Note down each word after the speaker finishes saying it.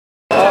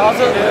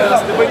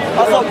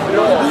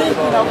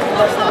publiken har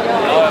skillat sig.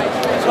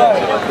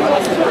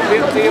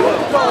 Det är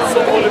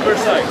som Oliver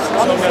Sykes.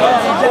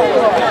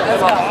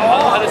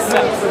 Han är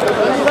sämst.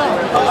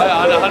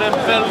 Han är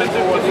väldigt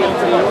utifrån till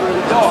att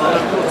han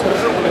är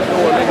otroligt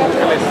dålig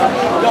vokalist.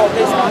 Ja,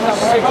 det är sant.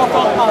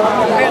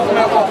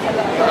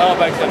 Ja,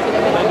 verkligen.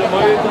 Men de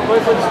var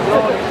ju faktiskt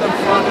bra.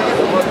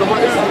 De har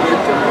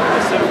utnyttjat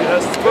mycket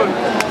sugröstfull.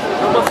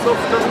 De har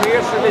softat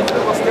ner sig lite.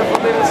 De har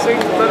skaffat ner en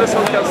syntare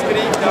som kan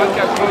skrika,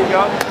 kan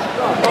sjunga.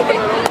 Ja, men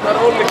när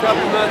Olli kan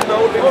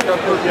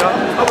sjunga,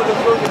 ja men då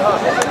sjunger han.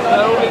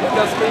 När Olli inte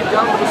kan skrika,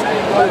 då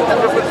skriker han. Jag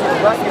har faktiskt en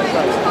backing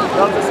track.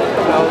 Jag har aldrig sett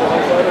dem här.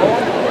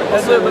 Och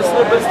så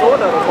snubben står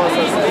där och bara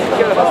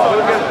skriker. Han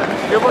sjunger.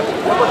 Jag var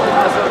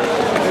alltså,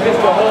 det finns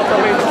bara hata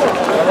mig inte.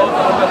 Jag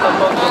hatar att detta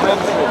man är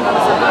människor.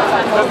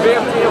 Men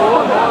vet ni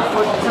vad?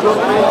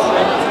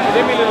 Det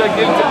är min lilla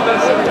guilty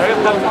pleasure. Jag är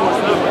helt allt på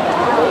snubben.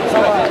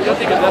 Jag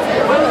tycker det är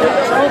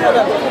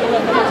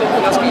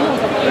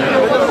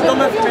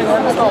de är för min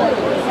hemstad.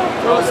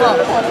 Jag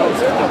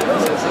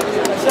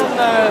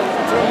känner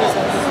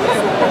trummisen.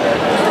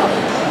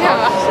 Ja.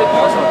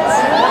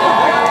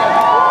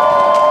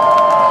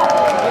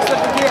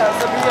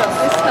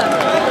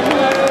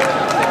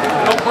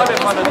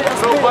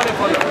 Robbar det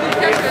på det.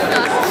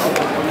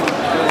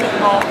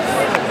 Ja.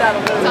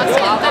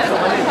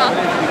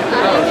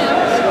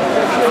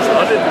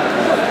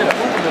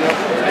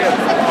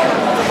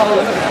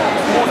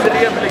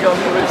 Otrevliga.